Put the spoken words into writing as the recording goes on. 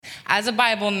as a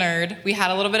Bible nerd, we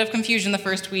had a little bit of confusion the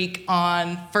first week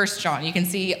on 1 John. You can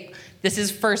see this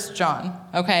is 1 John,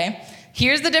 okay?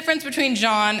 Here's the difference between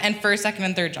John and 1st, 2nd,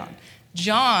 and 3rd John.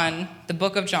 John, the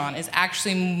book of John, is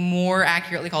actually more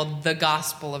accurately called the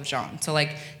Gospel of John. So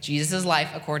like Jesus'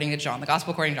 life according to John, the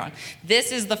Gospel according to John.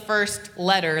 This is the first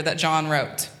letter that John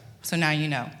wrote. So now you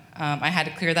know. I had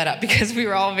to clear that up because we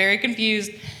were all very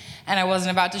confused and I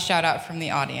wasn't about to shout out from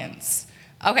the audience.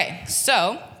 Okay,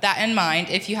 so that in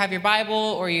mind, if you have your Bible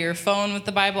or your phone with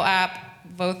the Bible app,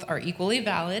 both are equally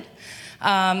valid.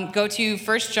 Go to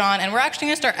 1 John, and we're actually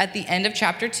going to start at the end of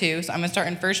chapter 2. So I'm going to start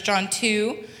in 1 John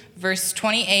 2, verse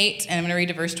 28, and I'm going to read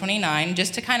to verse 29,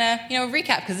 just to kind of,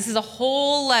 recap, because this is a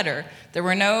whole letter. There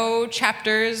were no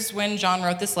chapters when John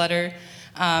wrote this letter,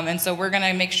 and so we're going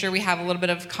to make sure we have a little bit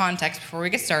of context before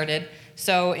we get started.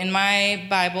 So in my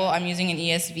Bible, I'm using an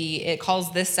ESV. It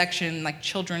calls this section like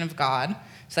children of God.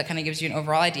 So that kind of gives you an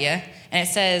overall idea. And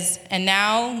it says, and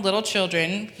now, little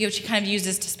children, which he kind of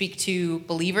uses to speak to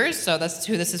believers. So that's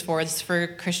who this is for. This is for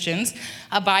Christians.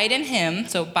 Abide in him.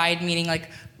 So abide meaning like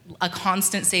a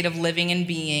constant state of living and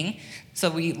being. So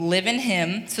we live in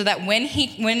him so that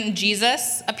when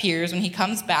Jesus appears, when he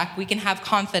comes back, we can have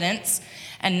confidence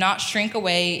and not shrink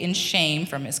away in shame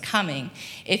from his coming.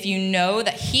 If you know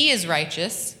that he is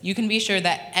righteous, you can be sure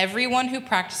that everyone who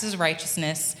practices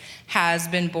righteousness has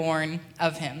been born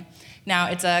of him. Now,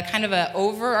 it's a kind of an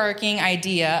overarching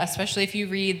idea, especially if you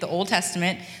read the Old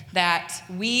Testament, that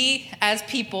we as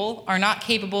people are not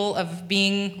capable of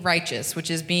being righteous,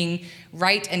 which is being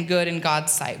right and good in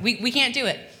God's sight. We can't do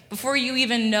it. Before you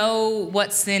even know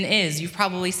what sin is, you've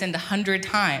probably sinned 100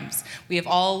 times. We have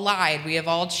all lied. We have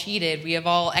all cheated. We have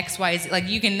all X, Y, Z, like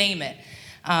you can name it.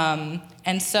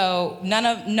 And so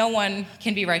no one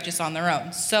can be righteous on their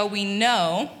own. So we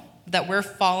know that we're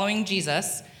following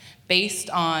Jesus based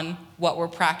on what we're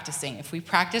practicing. If we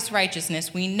practice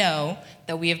righteousness, we know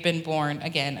that we have been born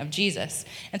again of Jesus.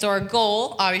 And so our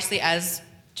goal, obviously, as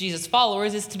Jesus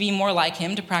followers, is to be more like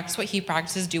him, to practice what he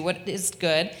practices, do what is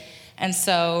good. And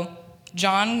so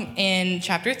John in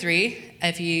chapter 3,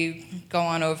 if you go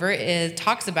on over, it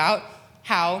talks about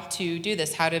how to do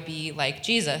this, how to be like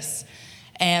Jesus.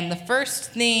 And the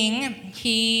first thing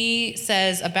he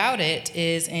says about it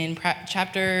is in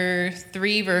chapter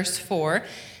 3, verse 4.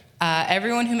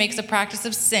 Everyone who makes a practice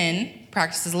of sin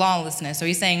practices lawlessness. So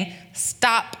he's saying,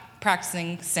 stop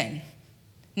practicing sin.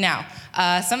 Now,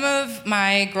 some of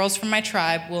my girls from my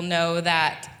tribe will know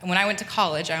that when I went to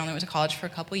college, I only went to college for a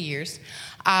couple years,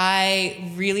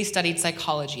 I really studied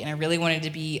psychology, and I really wanted to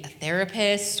be a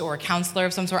therapist or a counselor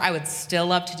of some sort. I would still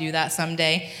love to do that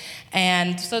someday.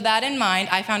 And so that in mind,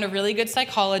 I found a really good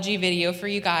psychology video for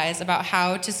you guys about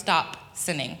how to stop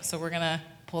sinning. So we're going to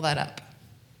pull that up.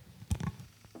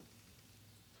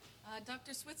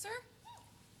 Dr. Switzer?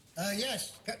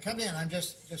 Yes, come in. I'm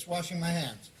just washing my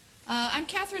hands. I'm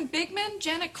Catherine Bigman.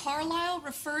 Janet Carlisle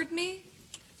referred me.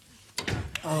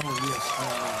 Oh, yes.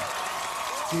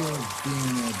 Fear of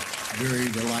being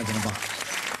buried alive in a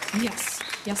box.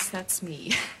 Yes, that's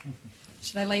me.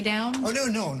 Should I lay down? Oh,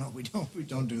 no, we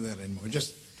don't do that anymore.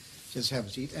 Just have a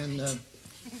seat. And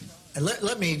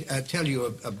let me tell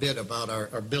you a bit about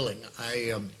our billing.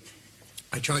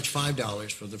 I charge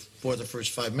 $5 for the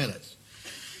first 5 minutes.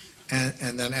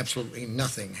 And then absolutely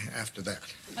nothing after that.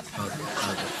 How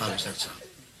does that sound?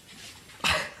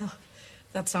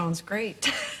 That sounds great.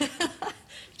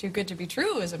 Too good to be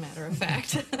true, as a matter of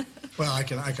fact. Well, I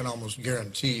can almost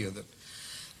guarantee you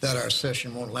that our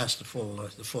session won't last the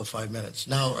full 5 minutes.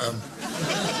 Now,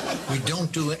 we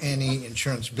don't do any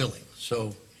insurance billing,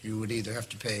 so you would either have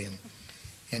to pay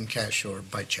in cash or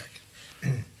by check.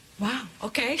 Wow.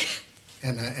 Okay.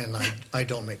 And I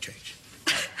don't make change.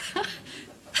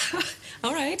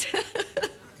 All right.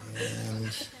 And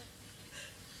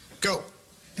go.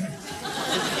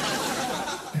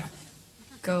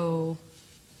 Go.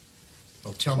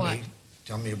 Well, tell What?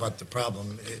 me about the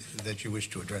problem that you wish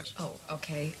to address. Oh,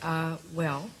 okay.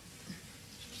 Well,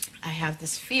 I have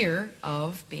this fear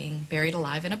of being buried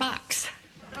alive in a box.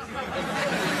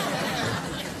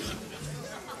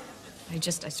 I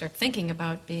start thinking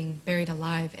about being buried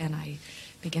alive, and I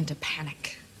begin to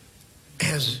panic.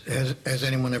 Has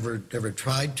anyone ever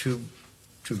tried to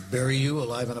bury you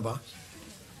alive in a box?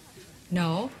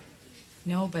 No,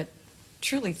 but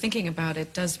truly thinking about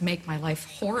it does make my life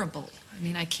horrible. I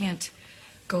mean, I can't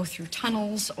go through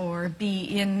tunnels or be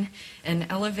in an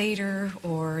elevator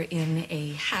or in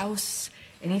a house,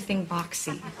 anything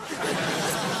boxy.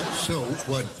 So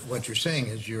what you're saying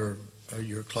is you're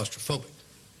claustrophobic.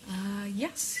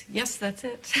 Yes, that's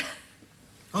it.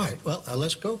 All right, well,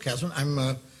 let's go, Catherine.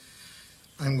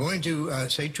 I'm going to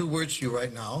say two words to you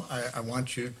right now. I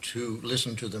want you to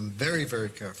listen to them very, very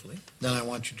carefully. Then I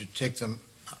want you to take them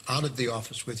out of the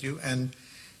office with you and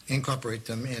incorporate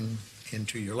them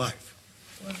into your life.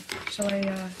 Well, shall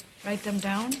I write them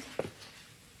down?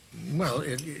 Well,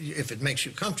 if it makes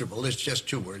you comfortable, it's just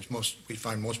two words. We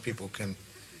find most people can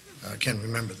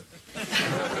remember them.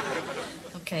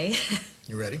 Okay.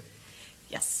 You ready?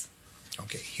 Yes.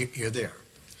 Okay, here they are.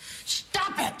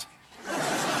 Stop it!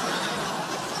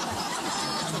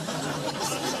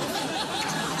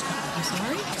 I'm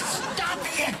sorry? Stop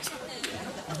it!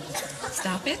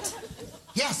 Stop it?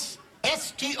 Yes,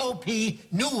 S-T-O-P,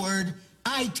 new word,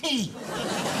 I-T.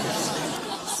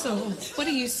 So, what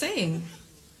are you saying?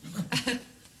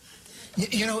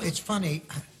 You know, it's funny.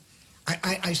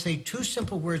 I say two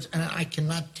simple words, and I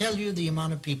cannot tell you the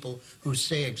amount of people who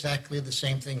say exactly the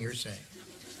same thing you're saying.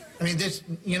 I mean, this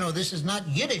is not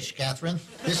Yiddish, Catherine.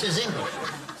 This is English.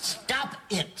 Stop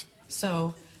it.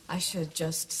 So, I should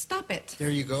just stop it.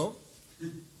 There you go.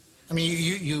 I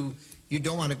mean, you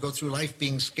don't want to go through life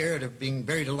being scared of being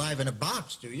buried alive in a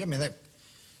box, do you? I mean, that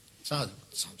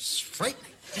sounds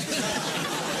frightening.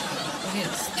 It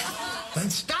is.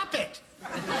 Then stop it.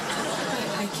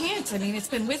 I can't. I mean, it's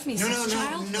been with me since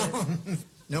childhood.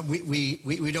 No,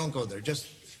 we don't go there. Just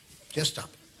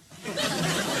stop it.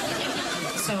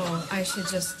 So, I should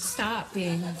just stop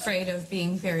being afraid of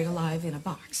being buried alive in a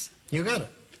box. You got it.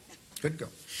 Good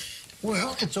girl.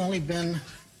 Well, it's only been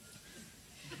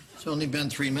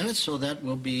 3 minutes, so that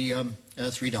will be $3.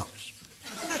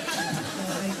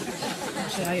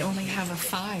 Actually, I only have a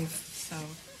 5, so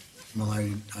Well,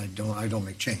 I don't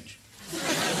make change.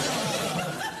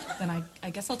 then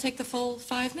I guess I'll take the full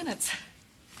 5 minutes.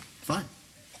 Fine.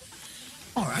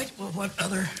 All right. Well, what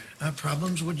other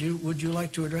problems would you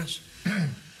like to address?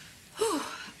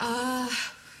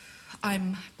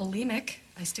 I'm bulimic.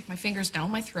 I stick my fingers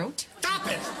down my throat. Stop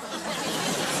it!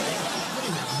 What are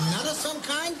you, nut of some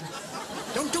kind?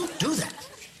 Don't do that.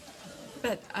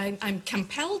 But I'm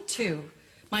compelled to.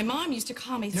 My mom used to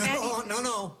call me fatty.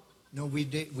 No, we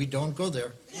don't go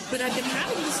there. But I've been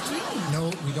having this dream. No,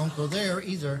 we don't go there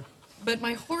either. But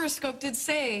my horoscope did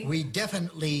say... We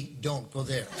definitely don't go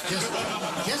there.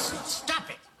 Just stop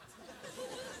it.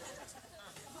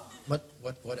 What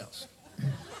else?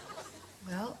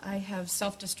 Well, I have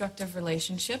self-destructive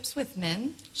relationships with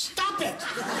men. Stop it!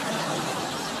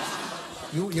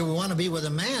 You want to be with a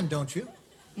man, don't you?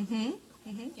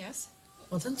 Yes.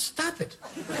 Well, then stop it.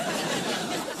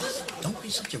 Don't be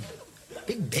such a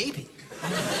big baby.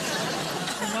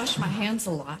 I wash my hands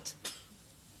a lot.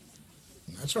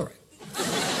 That's all right.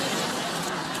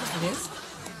 It is?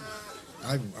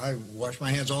 I wash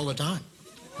my hands all the time.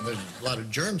 There's a lot of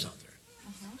germs out there.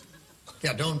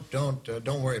 Yeah, don't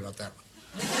worry about that one.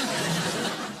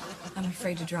 I'm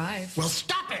afraid to drive. Well,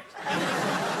 stop it!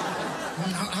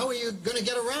 How are you going to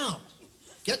get around?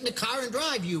 Get in the car and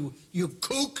drive, you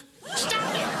kook.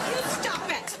 Stop it! You stop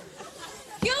it!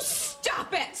 You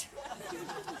stop it!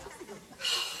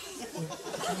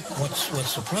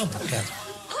 What's the problem, Catherine?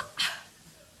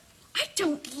 I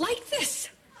don't like this.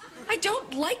 I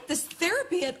don't like this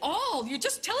therapy at all. You're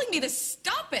just telling me to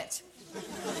stop it.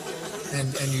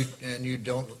 And you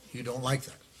don't like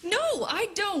that? No, I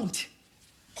don't.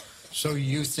 So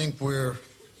you think we're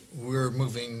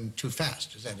moving too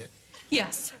fast? Is that it?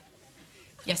 Yes.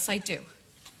 Yes, I do.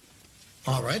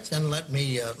 All right, then let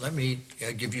me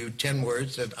give you 10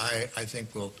 words that I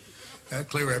think will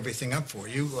clear everything up for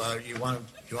you. You want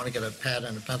to get a pad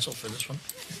and a pencil for this one?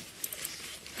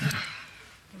 All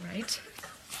right.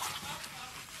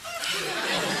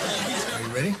 Are you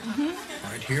ready? Mm-hmm.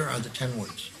 All right, here are the 10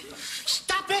 words.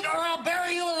 Stop it or I'll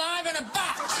bury you alive in a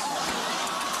box!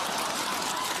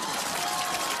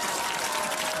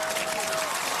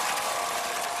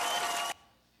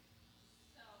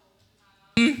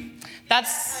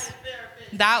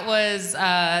 That was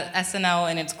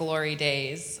SNL in its glory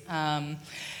days. So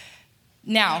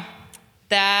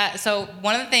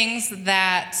one of the things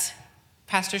that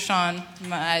Pastor Sean,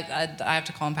 I have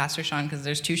to call him Pastor Sean because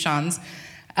there's two Seans,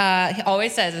 he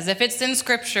always says is if it's in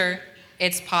Scripture,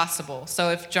 it's possible.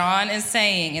 So if John is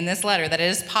saying in this letter that it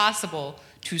is possible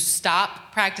to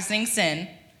stop practicing sin,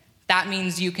 that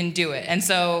means you can do it. And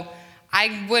so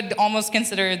I would almost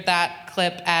consider that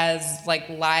clip as like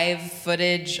live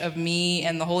footage of me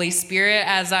and the Holy Spirit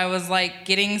as I was like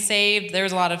getting saved.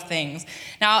 There's a lot of things.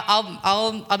 Now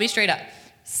I'll be straight up.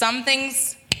 Some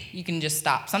things you can just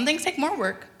stop. Some things take more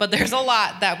work, but there's a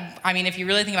lot that, I mean, if you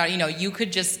really think about it, you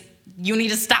need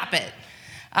to stop it.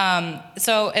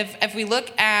 So if we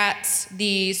look at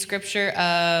the scripture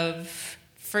of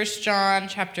 1 John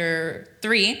chapter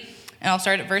 3, And I'll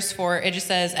start at verse 4. It just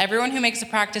says, everyone who makes a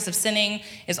practice of sinning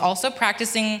is also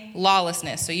practicing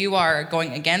lawlessness. So you are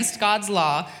going against God's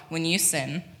law when you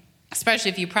sin, especially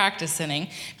if you practice sinning,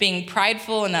 being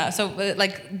prideful enough. So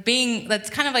let's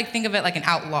kind of like think of it like an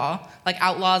outlaw, like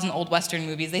outlaws in old Western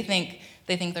movies. They think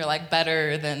they're like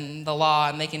better than the law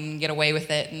and they can get away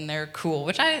with it and they're cool,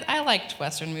 which I liked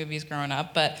Western movies growing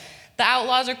up, but the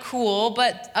outlaws are cool,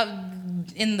 but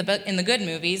in the good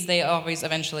movies, they always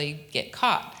eventually get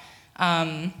caught.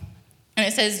 And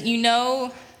it says,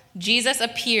 Jesus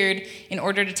appeared in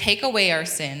order to take away our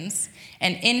sins,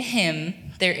 and in him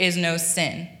there is no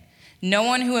sin. No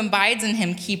one who abides in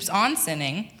him keeps on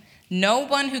sinning. No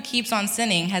one who keeps on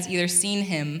sinning has either seen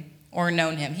him or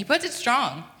known him. He puts it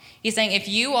strong. He's saying if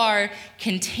you are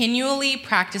continually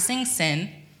practicing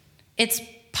sin, it's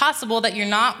possible that you're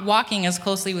not walking as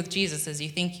closely with Jesus as you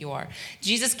think you are.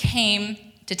 Jesus came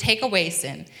to take away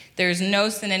sin. There's no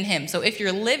sin in him. So if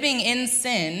you're living in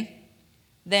sin,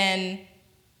 then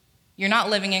you're not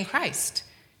living in Christ.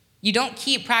 You don't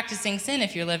keep practicing sin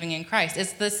if you're living in Christ.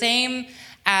 It's the same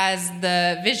as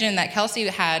the vision that Kelsey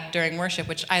had during worship,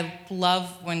 which I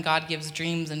love when God gives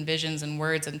dreams and visions and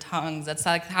words and tongues. That's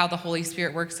like how the Holy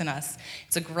Spirit works in us.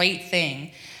 It's a great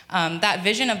thing. That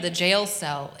vision of the jail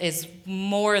cell is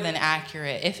more than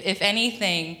accurate. If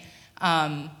anything,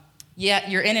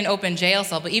 you're in an open jail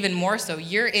cell, but even more so,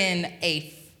 you're in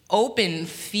a open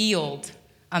field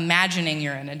imagining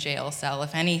you're in a jail cell,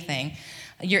 if anything.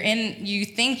 You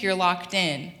think you're locked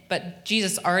in, but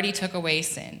Jesus already took away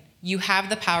sin. You have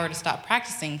the power to stop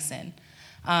practicing sin.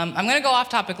 I'm going to go off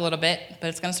topic a little bit, but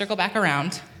it's going to circle back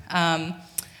around.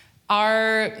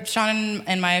 Sean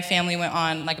and my family went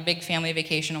on like a big family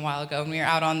vacation a while ago, and we were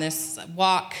out on this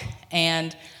walk,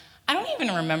 and I don't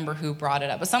even remember who brought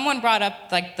it up, but someone brought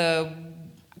up like the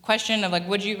question of like,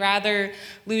 would you rather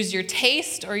lose your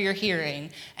taste or your hearing?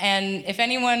 And if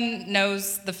anyone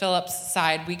knows the Phillips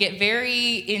side, we get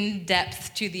very in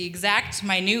depth to the exact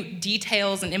minute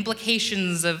details and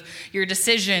implications of your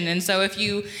decision. And so if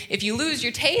you lose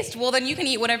your taste, well, then you can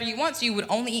eat whatever you want. So you would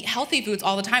only eat healthy foods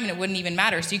all the time and it wouldn't even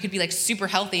matter. So you could be like super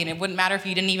healthy and it wouldn't matter if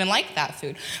you didn't even like that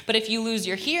food. But if you lose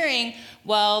your hearing,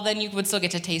 well, then you would still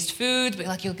get to taste foods, but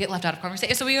like you'll get left out of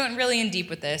conversation. So we went really in deep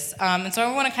with this. And so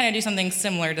I want to kind of do something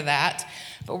similar to that,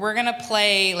 but we're going to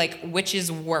play like which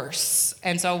is worse.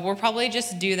 And so we'll probably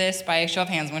just do this by a show of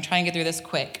hands. I'm going to try and get through this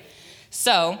quick.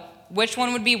 So which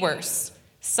one would be worse?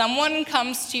 Someone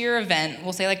comes to your event,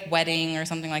 we'll say like wedding or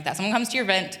something like that. Someone comes to your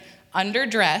event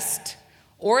underdressed,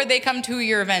 or they come to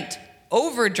your event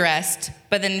overdressed,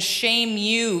 but then shame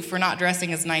you for not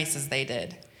dressing as nice as they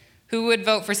did. Who would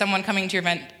vote for someone coming to your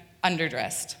event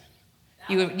underdressed?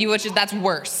 That's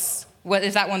worse. What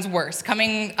is that one's worse?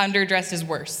 Coming underdressed is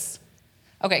worse.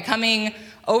 Okay, coming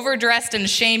overdressed and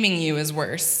shaming you is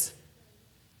worse.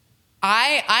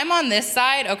 I'm on this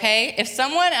side, okay? If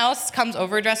someone else comes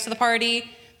overdressed to the party,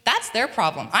 that's their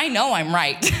problem. I know I'm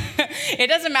right. It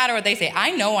doesn't matter what they say.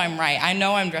 I know I'm right. I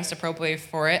know I'm dressed appropriately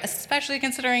for it, especially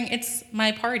considering it's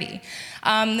my party.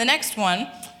 The next one,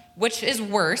 which is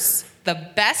worse,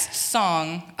 the best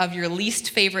song of your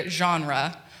least favorite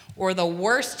genre or the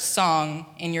worst song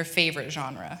in your favorite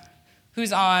genre?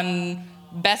 Who's on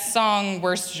best song,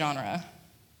 worst genre?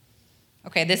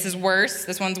 Okay, this is worse.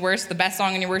 This one's worse, the best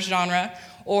song in your worst genre.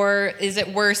 Or is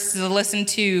it worse to listen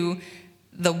to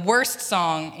the worst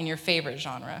song in your favorite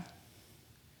genre?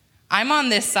 I'm on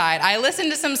this side. I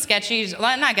listen to some sketchy,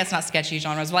 well, I guess not sketchy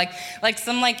genres, but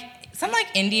some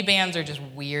indie bands are just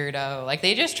weirdo. Like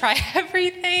they just try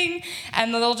everything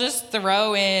and they'll just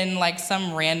throw in like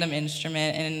some random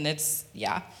instrument and it's,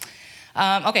 yeah.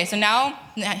 Okay, so now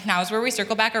is where we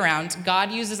circle back around.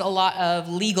 God uses a lot of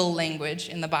legal language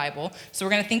in the Bible. So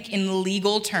we're gonna think in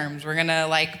legal terms. We're gonna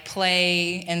like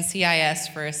play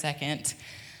NCIS for a second.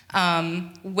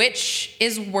 Which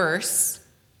is worse,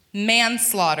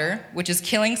 manslaughter, which is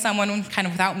killing someone kind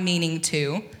of without meaning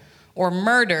to, or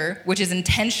murder, which is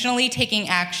intentionally taking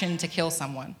action to kill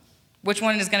someone? Which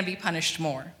one is going to be punished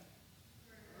more?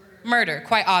 Murder,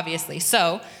 quite obviously.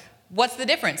 So what's the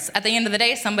difference? At the end of the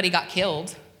day, somebody got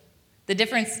killed. The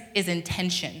difference is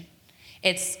intention.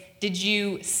 It's, did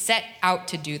you set out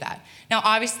to do that? Now,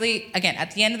 obviously, again,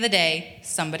 at the end of the day,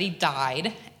 somebody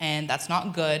died, and that's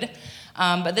not good.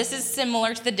 But this is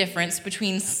similar to the difference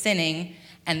between sinning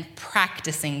and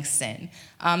practicing sin.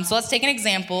 So let's take an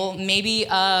example, maybe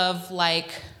of like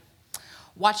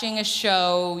watching a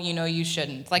show you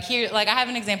shouldn't. Like here, like I have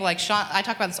an example, like Sean, I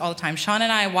talk about this all the time. Sean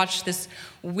and I watched this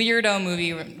weirdo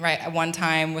movie right at one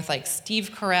time with like Steve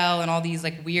Carell and all these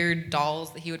like weird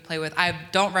dolls that he would play with. I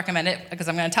don't recommend it because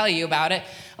I'm going to tell you about it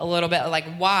a little bit, like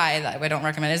why I don't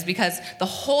recommend it is because the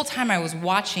whole time I was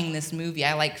watching this movie,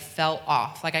 I like felt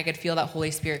off. Like I could feel that Holy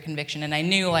Spirit conviction, and I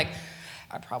knew like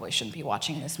I probably shouldn't be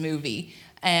watching this movie.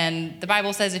 And the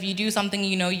Bible says if you do something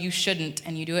you shouldn't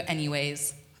and you do it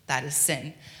anyways, that is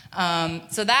sin.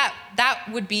 So that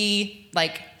would be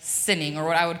like sinning, or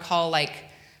what I would call like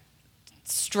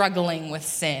struggling with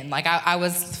sin. Like I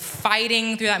was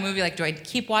fighting through that movie, like, do I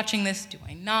keep watching this? Do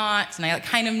I not? And I like,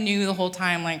 kind of knew the whole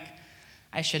time, like,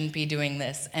 I shouldn't be doing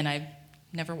this. And I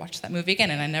never watched that movie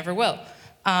again, and I never will.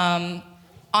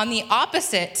 On the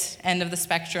opposite end of the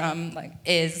spectrum, like,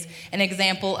 is an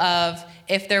example of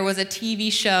if there was a TV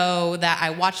show that I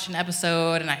watched an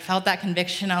episode and I felt that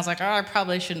conviction, I was like, oh, I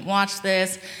probably shouldn't watch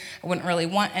this. I wouldn't really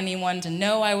want anyone to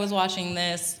know I was watching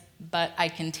this, but I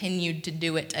continued to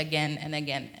do it again and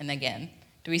again and again.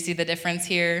 Do we see the difference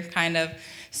here, kind of?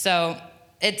 So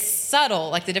it's subtle.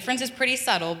 Like, the difference is pretty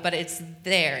subtle, but it's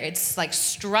there. It's like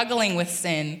struggling with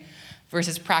sin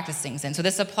versus practicing sin. So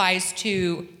this applies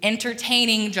to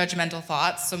entertaining judgmental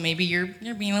thoughts. So maybe you're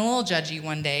being a little judgy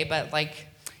one day, but like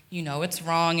it's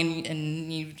wrong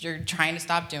and you're trying to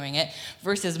stop doing it,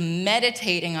 versus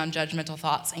meditating on judgmental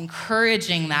thoughts,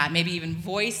 encouraging that, maybe even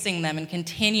voicing them and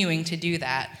continuing to do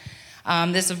that.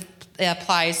 This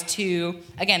applies to,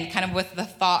 again, kind of with the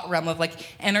thought realm of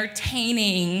like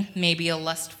entertaining maybe a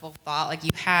lustful thought, like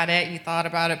you had it, you thought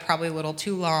about it probably a little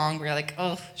too long, where you're like,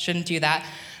 oh, shouldn't do that,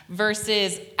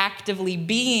 versus actively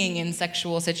being in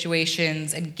sexual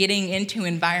situations and getting into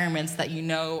environments that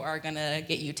are going to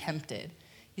get you tempted.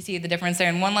 You see the difference there?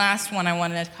 And one last one I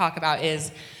wanted to talk about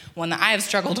is one that I have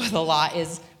struggled with a lot,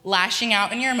 is lashing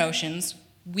out in your emotions.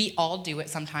 We all do it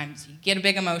sometimes. You get a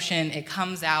big emotion, it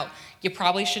comes out. You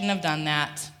probably shouldn't have done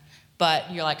that,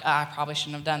 but you're like, I probably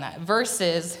shouldn't have done that.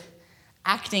 Versus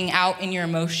acting out in your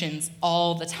emotions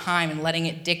all the time and letting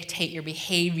it dictate your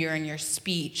behavior and your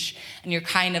speech, and you're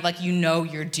kind of like,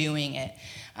 you're doing it.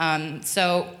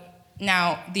 So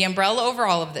now the umbrella over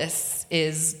all of this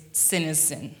is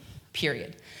sin,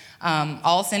 period.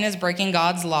 All sin is breaking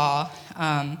God's law.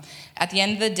 At the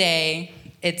end of the day,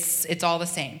 it's all the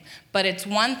same. But it's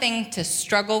one thing to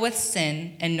struggle with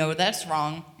sin and know that it's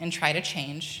wrong and try to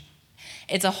change.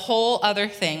 It's a whole other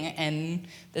thing, and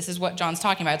this is what John's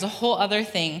talking about. It's a whole other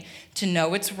thing to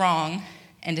know it's wrong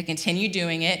and to continue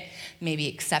doing it, maybe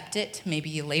accept it, maybe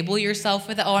you label yourself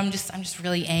with it. Oh, I'm just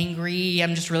really angry.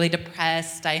 I'm just really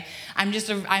depressed. I'm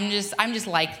just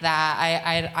like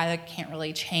that. I can't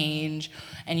really change.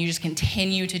 And you just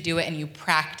continue to do it and you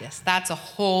practice. That's a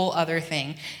whole other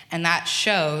thing. And that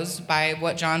shows by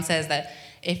what John says, that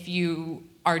if you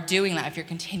are doing that, if you're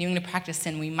continuing to practice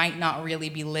sin, we might not really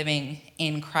be living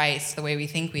in Christ the way we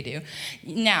think we do.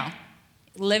 Now,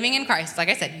 living in Christ, like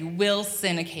I said, you will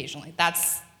sin occasionally.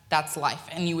 That's life.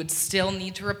 And you would still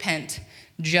need to repent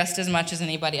just as much as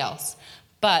anybody else.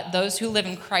 But those who live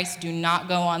in Christ do not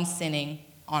go on sinning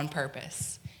on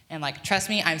purpose. And like, trust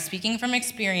me, I'm speaking from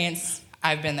experience.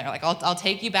 I've been there. Like, I'll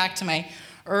take you back to my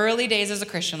early days as a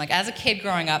Christian. Like, as a kid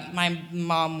growing up, my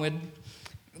mom would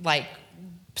like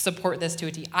support this to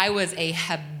a T. I was a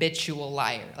habitual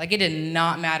liar. Like, it did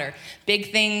not matter.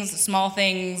 Big things, small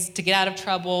things, to get out of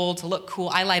trouble, to look cool.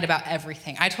 I lied about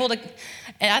everything. And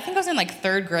I think I was in like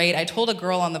third grade, I told a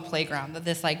girl on the playground that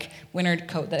this like winter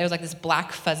coat, that it was like this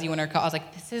black fuzzy winter coat. I was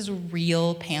like, this is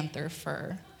real panther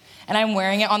fur. And I'm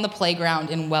wearing it on the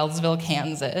playground in Wellsville,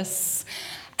 Kansas.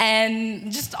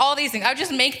 And just all these things. I would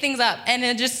just make things up. And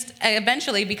it just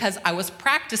eventually, because I was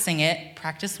practicing it,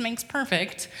 practice makes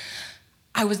perfect,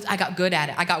 I got good at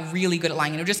it. I got really good at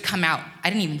lying. It would just come out. I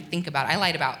didn't even think about it. I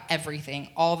lied about everything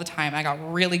all the time. I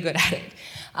got really good at it.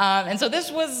 And so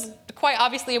this was quite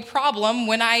obviously a problem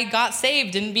when I got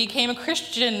saved and became a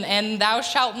Christian, and thou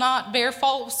shalt not bear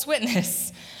false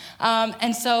witness.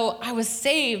 And so I was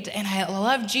saved, and I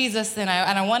loved Jesus, and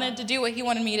I wanted to do what he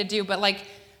wanted me to do, but like,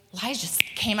 lies just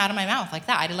came out of my mouth like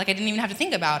that. I didn't even have to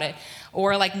think about it.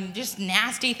 Or like just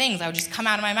nasty things, I would just come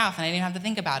out of my mouth, and I didn't have to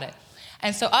think about it.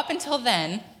 And so up until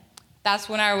then, that's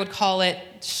when I would call it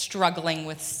struggling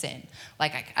with sin.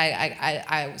 Like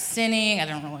I was sinning, I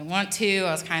didn't really want to,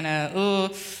 I was kind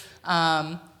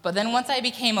of, but then once I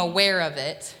became aware of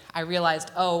it, I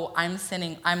realized, oh, I'm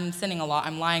sinning a lot,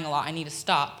 I'm lying a lot, I need to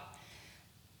stop.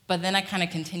 But then I kind of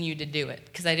continued to do it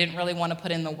because I didn't really want to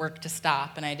put in the work to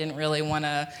stop, and I didn't really want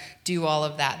to do all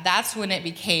of that. That's when it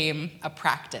became a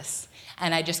practice,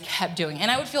 and I just kept doing it.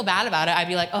 And I would feel bad about it. I'd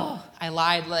be like, oh, I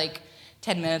lied like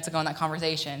 10 minutes ago in that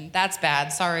conversation. That's bad.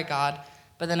 Sorry, God.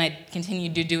 But then I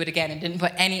continued to do it again and didn't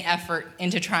put any effort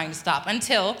into trying to stop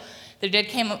until there did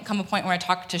come a point where I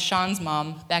talked to Sean's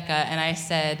mom, Becca, and I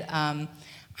said, I'm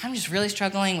just really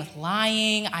struggling with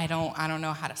lying. I don't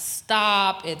know how to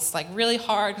stop. It's like really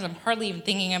hard because I'm hardly even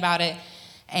thinking about it.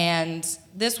 And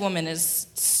this woman is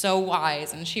so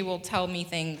wise, and she will tell me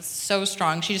things so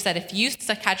strong. She just said, if you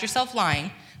catch yourself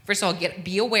lying, first of all,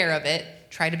 be aware of it.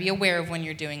 Try to be aware of when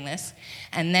you're doing this.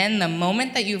 And then the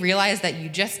moment that you realize that you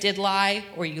just did lie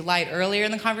or you lied earlier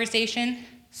in the conversation,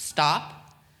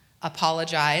 stop,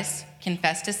 apologize,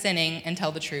 confess to sinning, and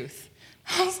tell the truth.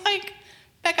 I was like,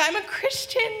 Becca, I'm a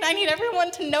Christian. I need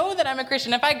everyone to know that I'm a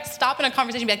Christian. If I stop in a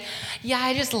conversation and be like, yeah,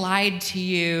 I just lied to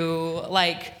you,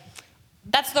 like,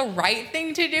 that's the right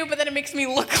thing to do, but then it makes me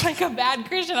look like a bad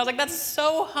Christian. I was like, that's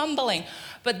so humbling.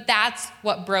 But that's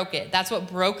what broke it. That's what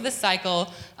broke the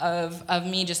cycle of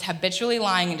me just habitually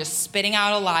lying and just spitting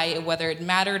out a lie, whether it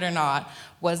mattered or not,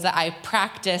 was that I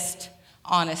practiced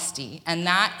honesty. And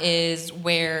that is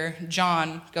where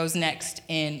John goes next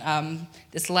in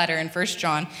this letter in 1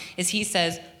 John, is he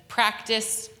says,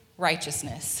 practice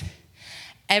righteousness.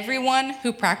 Everyone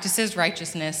who practices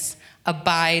righteousness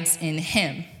abides in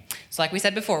him. So like we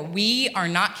said before, we are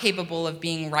not capable of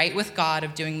being right with God,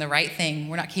 of doing the right thing.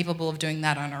 We're not capable of doing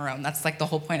that on our own. That's like the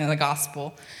whole point of the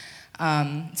gospel.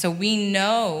 So we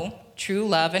know true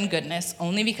love and goodness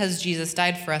only because Jesus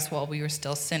died for us while we were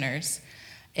still sinners.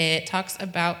 It talks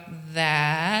about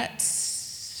that,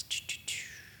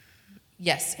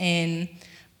 yes, in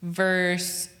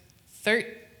verse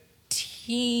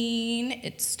 13,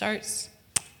 it starts,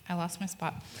 I lost my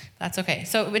spot. That's okay.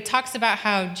 So it talks about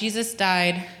how Jesus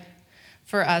died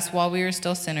for us while we were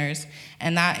still sinners,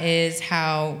 and that is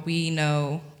how we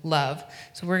know love.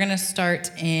 So we're going to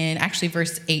start in actually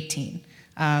verse 18,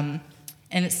 and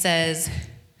it says,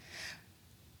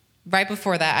 right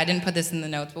before that, I didn't put this in the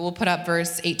notes, but we'll put up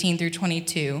verse 18 through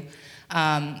 22.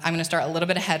 I'm going to start a little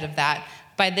bit ahead of that.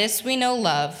 By this we know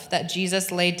love, that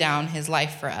Jesus laid down his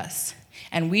life for us,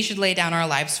 and we should lay down our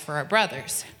lives for our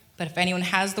brothers. But if anyone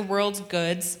has the world's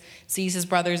goods, sees his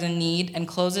brothers in need, and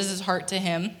closes his heart to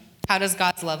him, how does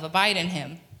God's love abide in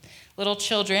him? Little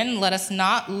children, let us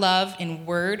not love in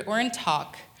word or in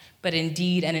talk, but in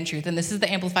deed and in truth. And this is the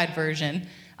Amplified Version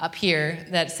up here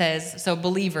that says, so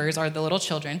believers are the little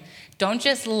children. Don't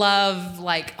just love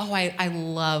like, oh, I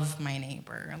love my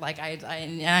neighbor. Like,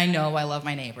 I know I love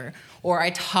my neighbor. Or I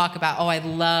talk about, oh, I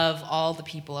love all the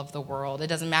people of the world. It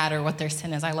doesn't matter what their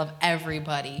sin is. I love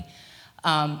everybody.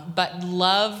 But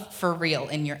love for real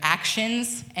in your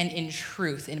actions and in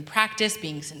truth, in practice,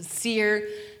 being sincere,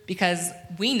 because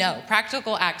we know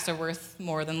practical acts are worth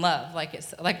more than love,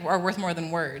 are worth more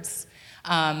than words.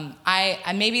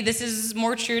 I maybe this is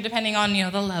more true depending on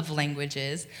the love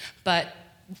languages, but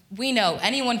we know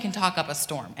anyone can talk up a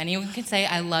storm. Anyone can say,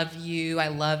 I love you, I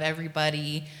love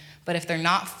everybody. But if they're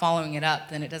not following it up,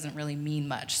 then it doesn't really mean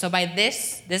much. So by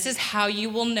this is how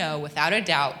you will know without a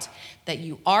doubt that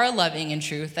you are loving in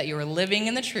truth, that you are living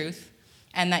in the truth,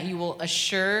 and that you will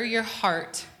assure your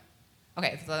heart.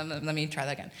 Okay, so let me try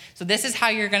that again. So this is how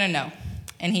you're going to know.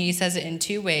 And he says it in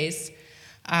two ways.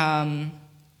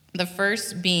 The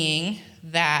first being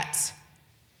that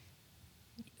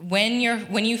when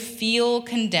you feel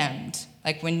condemned,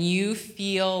 like when you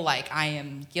feel like I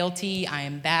am guilty, I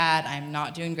am bad, I'm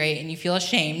not doing great, and you feel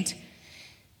ashamed,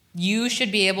 you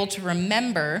should be able to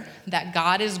remember that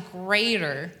God is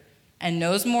greater and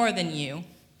knows more than you,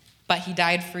 but he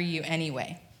died for you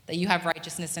anyway, that you have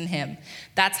righteousness in him.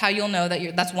 That's how you'll know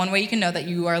that that's one way you can know that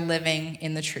you are living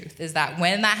in the truth, is that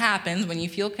when that happens, when you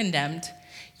feel condemned,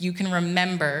 you can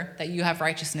remember that you have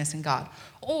righteousness in God.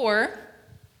 Or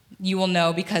you will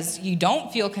know because you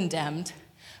don't feel condemned,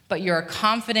 but you're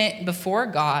confident before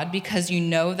God because you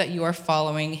know that you are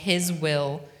following his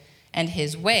will and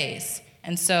his ways.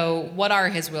 And so what are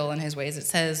his will and his ways? It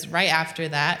says right after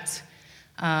that,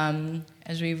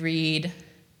 as we read,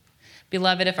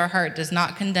 beloved, if our heart does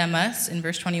not condemn us, in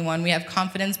verse 21, we have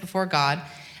confidence before God,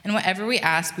 and whatever we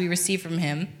ask, we receive from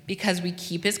him, because we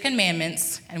keep his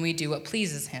commandments and we do what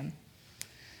pleases him.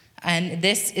 And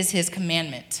this is his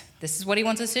commandment. This is what he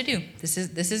wants us to do. This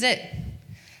is it.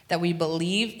 That we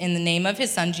believe in the name of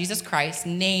his son, Jesus Christ,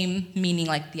 name meaning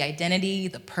like the identity,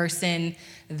 the person,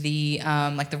 the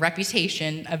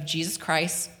reputation of Jesus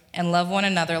Christ, and love one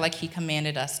another like he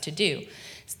commanded us to do.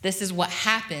 This is what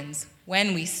happens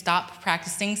when we stop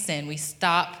practicing sin. We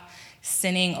stop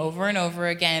sinning over and over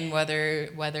again,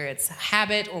 whether it's a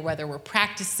habit or whether we're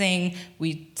practicing.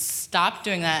 We stop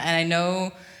doing that. And I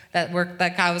know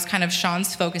that God was kind of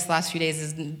Sean's focus the last few days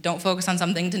is don't focus on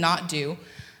something to not do.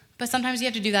 But sometimes you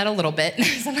have to do that a little bit.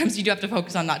 Sometimes you do have to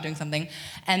focus on not doing something.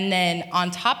 And then on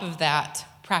top of that,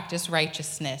 practice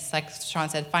righteousness. Like Sean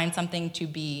said, find something to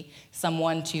be,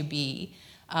 someone to be.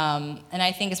 And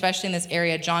I think especially in this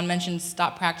area, John mentioned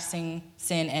stop practicing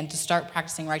sin and to start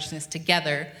practicing righteousness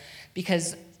together,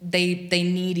 because they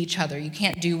need each other. You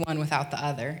can't do one without the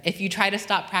other. If you try to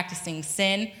stop practicing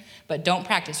sin but don't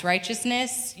practice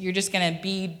righteousness, you're just going to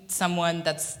be someone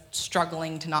that's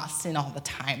struggling to not sin all the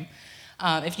time.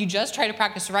 If you just try to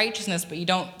practice righteousness but you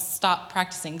don't stop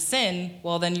practicing sin,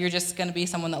 well, then you're just going to be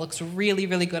someone that looks really,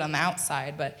 really good on the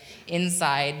outside, but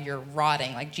inside you're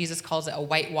rotting. Like Jesus calls it a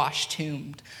whitewashed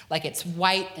tomb. Like it's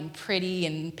white and pretty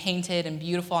and painted and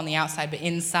beautiful on the outside, but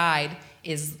inside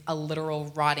is a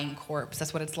literal rotting corpse.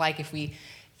 That's what it's like if we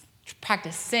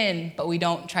practice sin, but we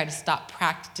don't try to stop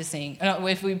practicing.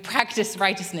 If we practice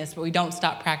righteousness, but we don't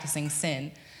stop practicing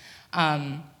sin.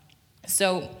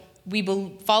 So we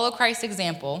follow Christ's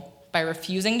example by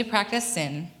refusing to practice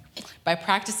sin, by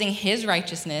practicing his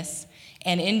righteousness,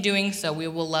 and in doing so, we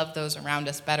will love those around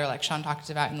us better, like Sean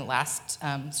talked about in the last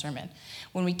sermon.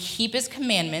 When we keep his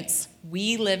commandments,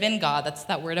 we live in God. That's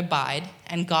that word abide,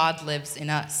 and God lives in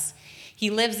us.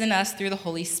 He lives in us through the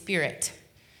Holy Spirit.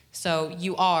 So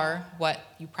you are what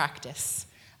you practice.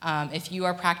 If you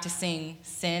are practicing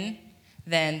sin,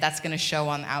 then that's going to show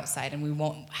on the outside, and we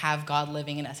won't have God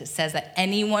living in us. It says that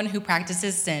anyone who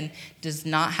practices sin does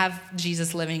not have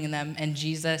Jesus living in them, and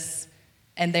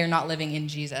they're not living in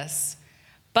Jesus.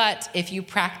 But if you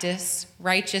practice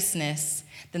righteousness,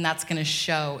 then that's going to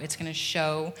show. It's going to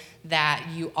show that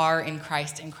you are in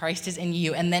Christ, and Christ is in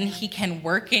you, and then he can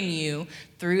work in you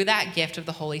through that gift of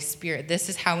the Holy Spirit. This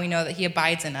is how we know that he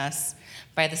abides in us,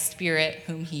 by the Spirit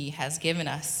whom he has given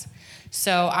us.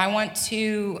 So I want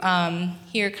to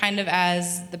here, kind of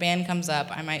as the band comes up,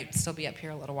 I might still be up here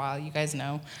a little while, you guys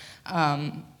know.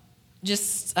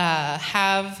 Let's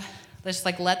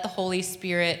let the Holy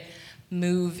Spirit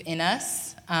move in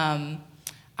us. I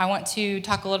want to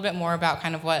talk a little bit more about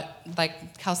kind of what,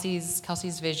 like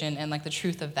Kelsey's vision, and like the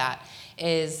truth of that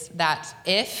is that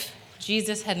if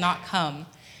Jesus had not come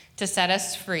to set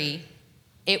us free,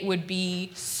 it would be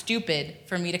stupid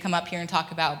for me to come up here and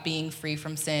talk about being free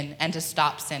from sin and to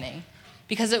stop sinning,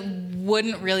 because it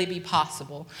wouldn't really be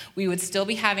possible. We would still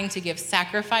be having to give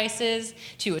sacrifices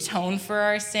to atone for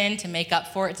our sin, to make up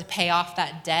for it, to pay off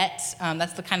that debt.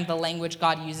 That's the kind of the language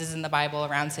God uses in the Bible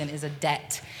around sin, is a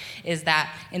debt. Is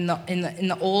that in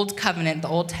the Old Covenant, the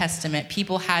Old Testament,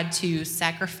 people had to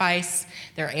sacrifice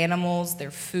their animals, their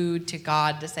food to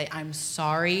God to say, I'm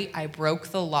sorry, I broke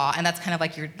the law. And that's kind of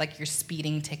like your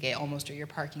speeding ticket almost, or your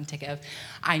parking ticket of,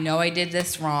 I know I did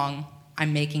this wrong,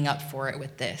 I'm making up for it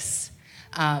with this.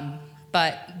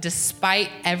 But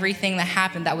despite everything that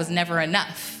happened, that was never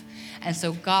enough. And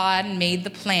so God made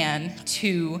the plan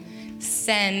to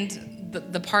send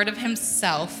the part of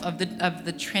himself, of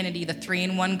the Trinity, the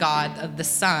three-in-one God, of the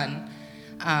Son,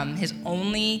 his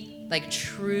only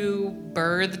true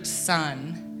birthed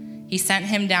Son. He sent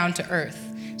him down to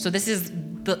earth. So this is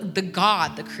the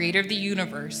God, the creator of the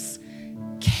universe,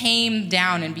 came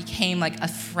down and became like a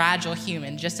fragile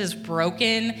human, just as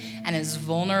broken and as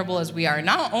vulnerable as we are.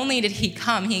 Not only did he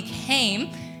came,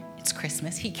 it's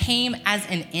Christmas, he came as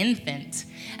an infant.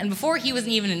 And before he was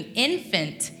even an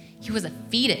infant, he was a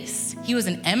fetus. He was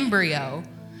an embryo.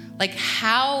 Like,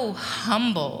 how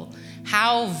humble,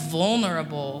 how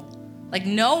vulnerable. Like,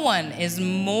 no one is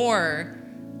more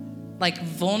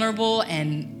vulnerable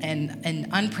and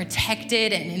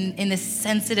unprotected and in this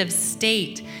sensitive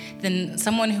state than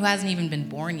someone who hasn't even been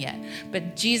born yet.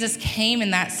 But Jesus came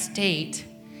in that state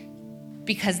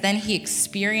because then he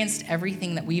experienced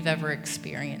everything that we've ever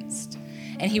experienced.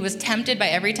 And he was tempted by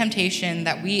every temptation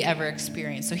that we ever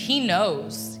experienced. So he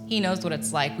knows what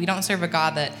it's like. We don't serve a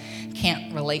God that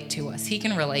can't relate to us. He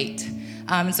can relate.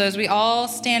 And so as we all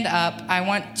stand up, I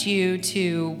want you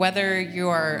to, whether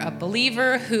you're a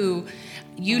believer who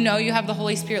you know you have the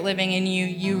Holy Spirit living in you,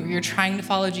 you're trying to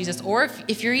follow Jesus, or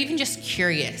if you're even just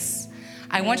curious,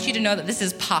 I want you to know that this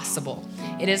is possible.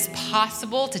 It is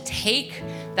possible to take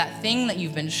that thing that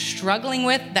you've been struggling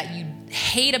with, that you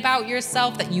hate about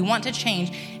yourself, that you want to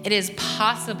change. It is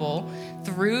possible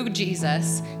through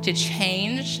Jesus to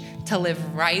change, to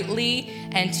live rightly,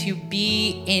 and to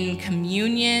be in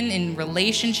communion, in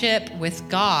relationship with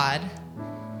God.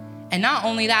 And not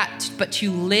only that, but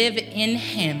to live in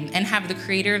him and have the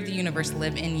creator of the universe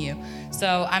live in you.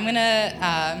 So I'm going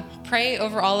to pray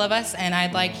over all of us, and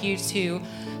I'd like you to,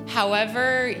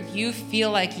 however you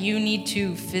feel like you need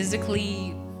to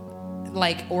physically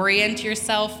orient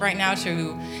yourself right now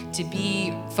to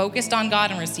be focused on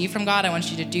God and receive from God, I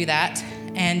want you to do that.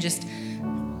 And just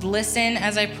listen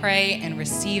as I pray and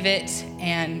receive it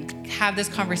and have this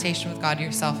conversation with God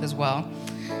yourself as well.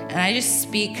 And I just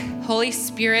speak, Holy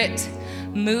Spirit,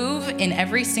 move in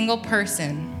every single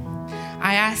person.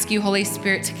 I ask you, Holy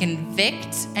Spirit, to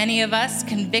convict any of us,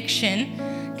 conviction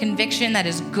that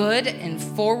is good and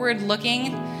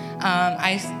forward-looking.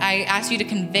 I ask you to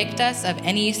convict us of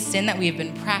any sin that we have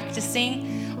been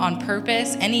practicing on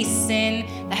purpose, any sin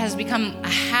that has become a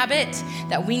habit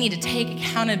that we need to take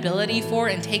accountability for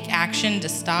and take action to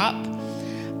stop.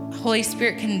 Holy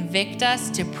Spirit, convict us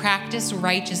to practice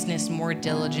righteousness more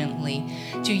diligently,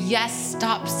 to, yes,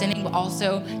 stop sinning, but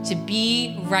also to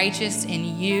be righteous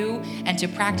in you and to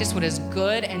practice what is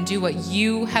good and do what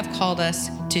you have called us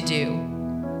to do.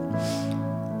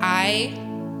 I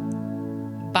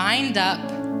bind up,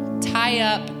 tie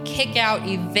up, kick out,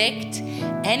 evict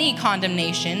any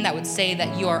condemnation that would say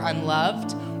that you are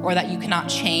unloved or that you cannot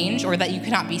change or that you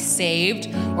cannot be saved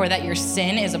or that your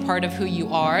sin is a part of who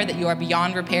you are, that you are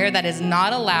beyond repair. That is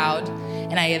not allowed,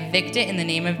 and I evict it in the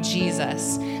name of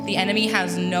Jesus. The enemy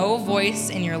has no voice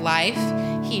in your life.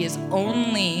 He is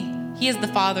the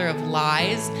father of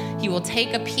lies. He will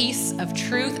take a piece of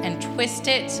truth and twist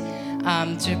it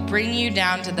to bring you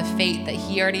down to the fate that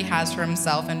he already has for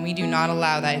himself, and we do not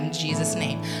allow that in Jesus'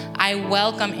 name. I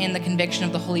welcome in the conviction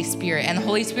of the Holy Spirit, and the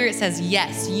Holy Spirit says,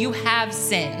 yes, you have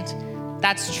sinned.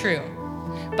 That's true.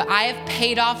 But I have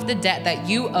paid off the debt that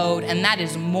you owed, and that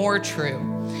is more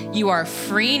true. You are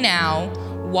free now.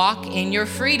 Walk in your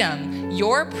freedom.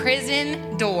 Your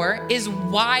prison door is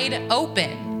wide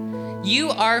open.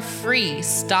 You are free.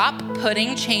 Stop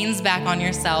putting chains back on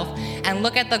yourself and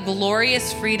look at the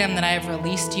glorious freedom that I have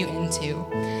released you into.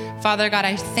 Father God,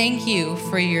 I thank you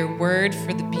for your word,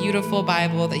 for the beautiful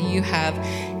Bible that you have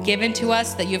given to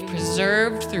us, that you have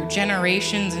preserved through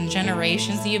generations and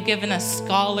generations, that you've given us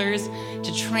scholars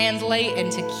to translate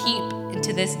and to keep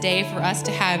to this day for us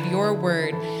to have your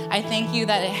word. I thank you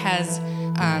that it has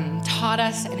taught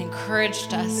us and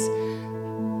encouraged us.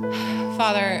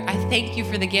 Father, I thank you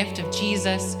for the gift of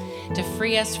Jesus to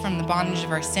free us from the bondage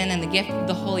of our sin, and the gift of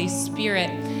the Holy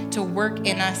Spirit to work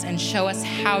in us and show us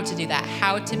how to do that,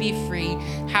 how to be free,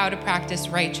 how to practice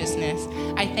righteousness.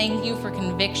 I thank you for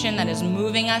conviction that is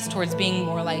moving us towards being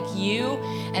more like you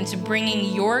and to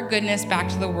bringing your goodness back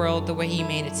to the world the way you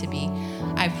made it to be.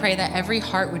 I pray that every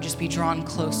heart would just be drawn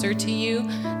closer to you,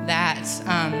 that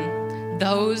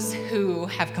those who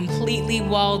have completely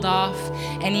walled off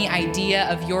any idea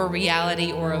of your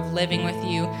reality or of living with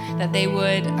you, that they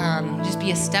would just be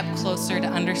a step closer to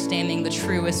understanding the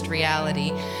truest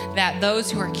reality, that those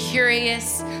who are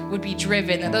curious would be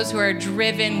driven, that those who are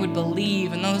driven would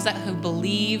believe, and those who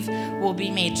believe will be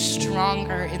made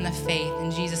stronger in the faith in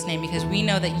Jesus' name, because we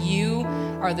know that you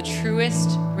are the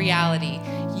truest reality.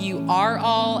 You are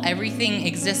all, everything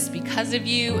exists because of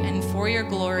you and for your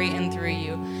glory and through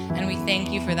you. And we thank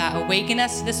you for that. Awaken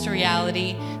us to this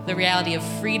reality, the reality of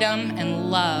freedom and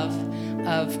love,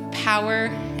 of power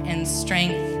and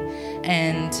strength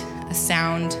and a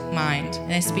sound mind.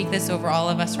 And I speak this over all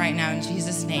of us right now in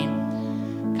Jesus'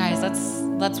 name. Guys,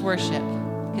 let's worship,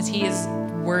 because he is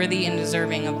worthy and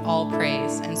deserving of all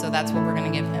praise. And so that's what we're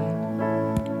going to give him.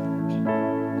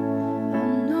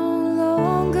 I'm no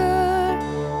longer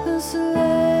a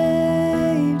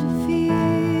slave to fear.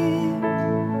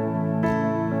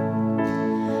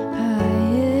 I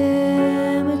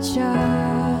am a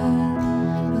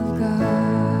child of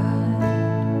God.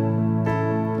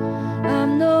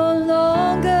 I'm no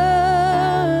longer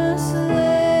a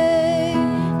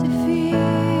slave to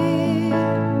fear.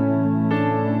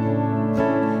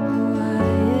 Oh, I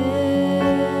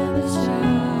am a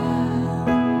child.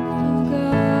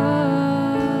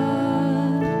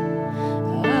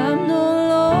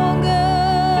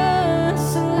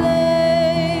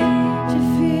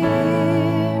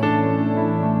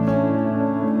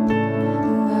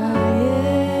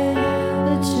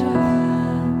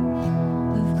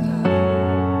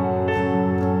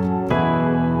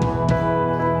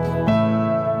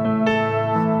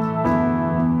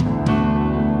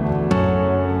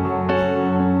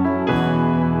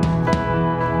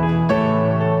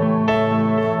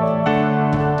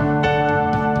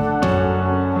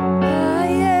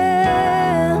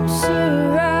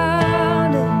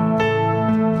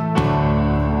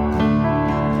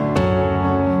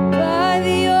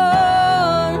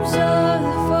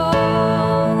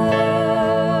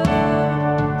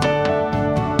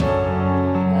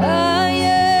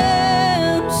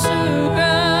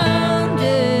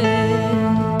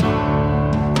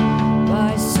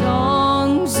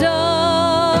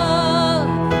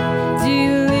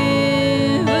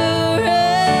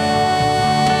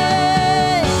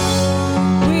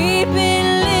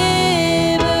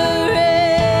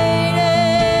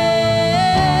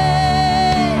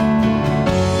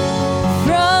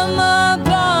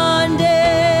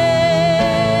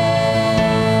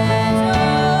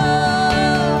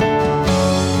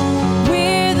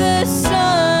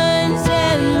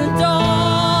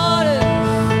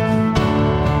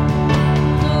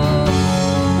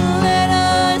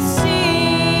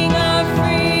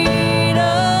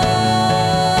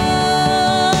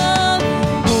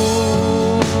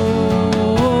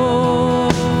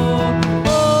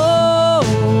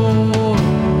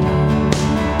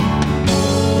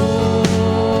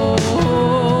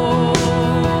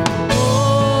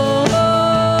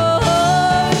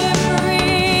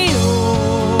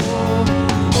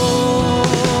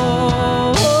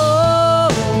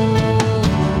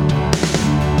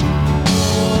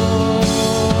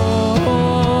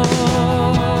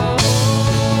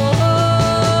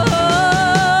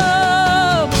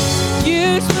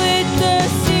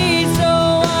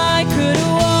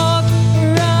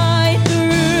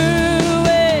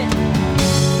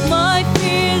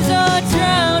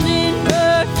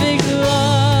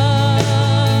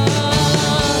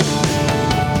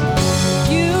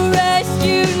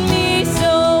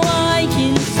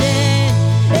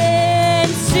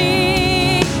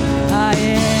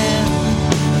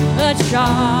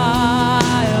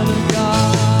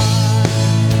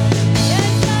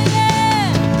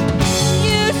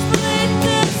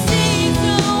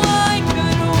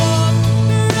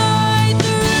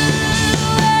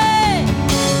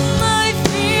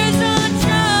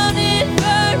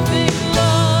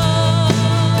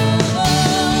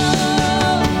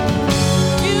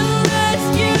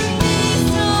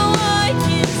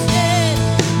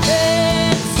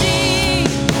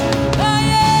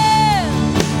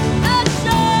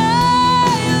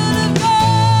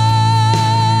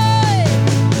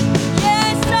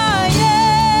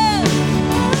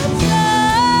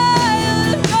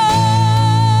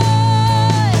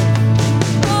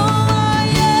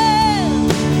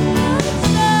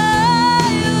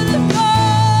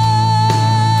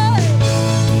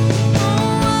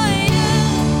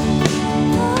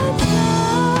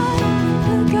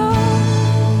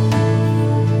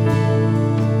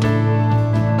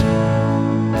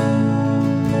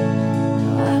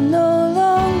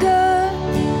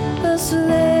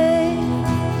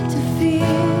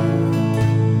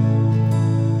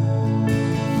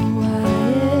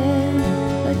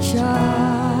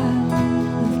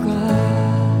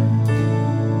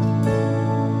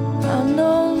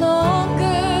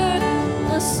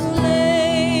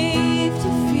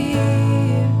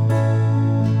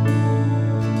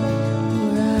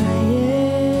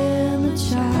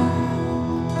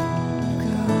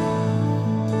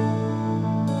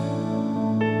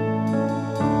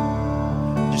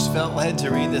 led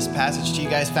to read this passage to you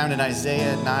guys, found in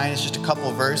Isaiah 9. It's just a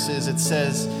couple verses. It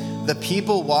says, "The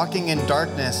people walking in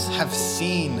darkness have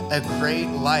seen a great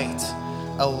light.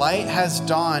 A light has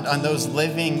dawned on those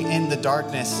living in the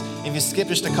darkness." If you skip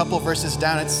just a couple verses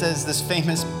down, it says this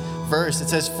famous verse. It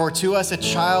says, "For to us a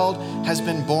child has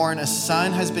been born, a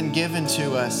son has been given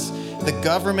to us. The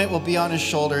government will be on his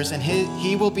shoulders, and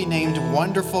he will be named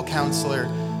Wonderful Counselor,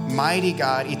 Mighty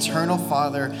God, Eternal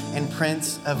Father, and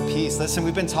Prince of Peace." Listen,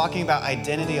 we've been talking about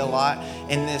identity a lot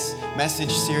in this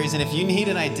message series. And if you need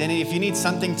an identity, if you need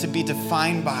something to be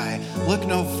defined by, look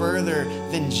no further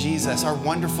than Jesus, our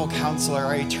wonderful counselor,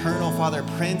 our eternal Father,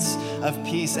 Prince of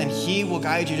Peace. And he will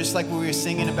guide you, just like we were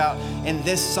singing about in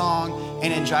this song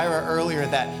and in Jireh earlier,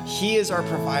 that he is our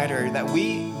provider, that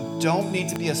we don't need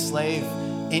to be a slave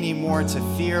anymore to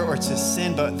fear or to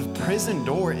sin, but the prison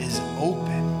door is open.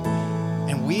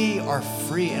 And we are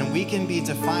free, and we can be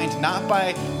defined not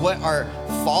by what our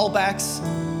fallbacks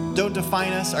don't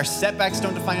define us, our setbacks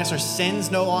don't define us, our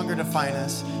sins no longer define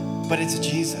us, but it's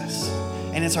Jesus.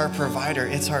 And it's our provider,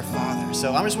 it's our Father.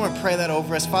 So I just want to pray that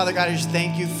over us. Father God, I just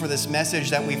thank you for this message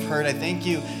that we've heard. I thank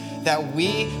you that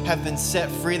we have been set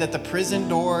free, that the prison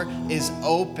door is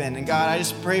open. And God, I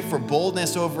just pray for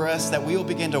boldness over us, that we will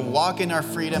begin to walk in our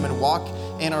freedom and walk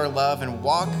in our love and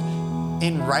walk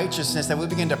in righteousness, that we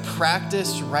begin to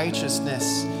practice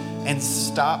righteousness and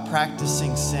stop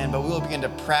practicing sin, but we will begin to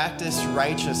practice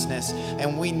righteousness.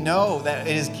 And we know that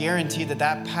it is guaranteed that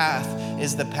that path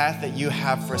is the path that you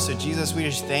have for us. So Jesus, we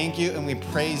just thank you and we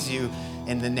praise you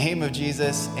in the name of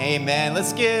Jesus. Amen.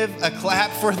 Let's give a clap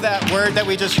for that word that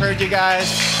we just heard, you guys.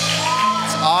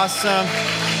 It's awesome.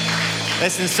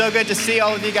 Listen, so good to see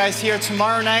all of you guys here.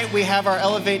 Tomorrow night, we have our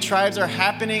Elevate Tribes are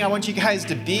happening. I want you guys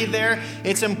to be there.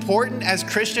 It's important as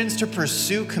Christians to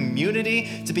pursue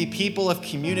community, to be people of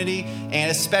community.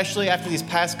 And especially after these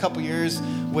past couple years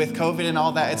with COVID and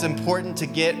all that, it's important to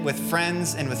get with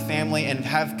friends and with family and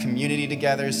have community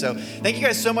together. So thank you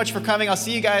guys so much for coming. I'll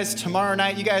see you guys tomorrow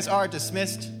night. You guys are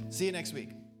dismissed. See you next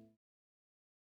week.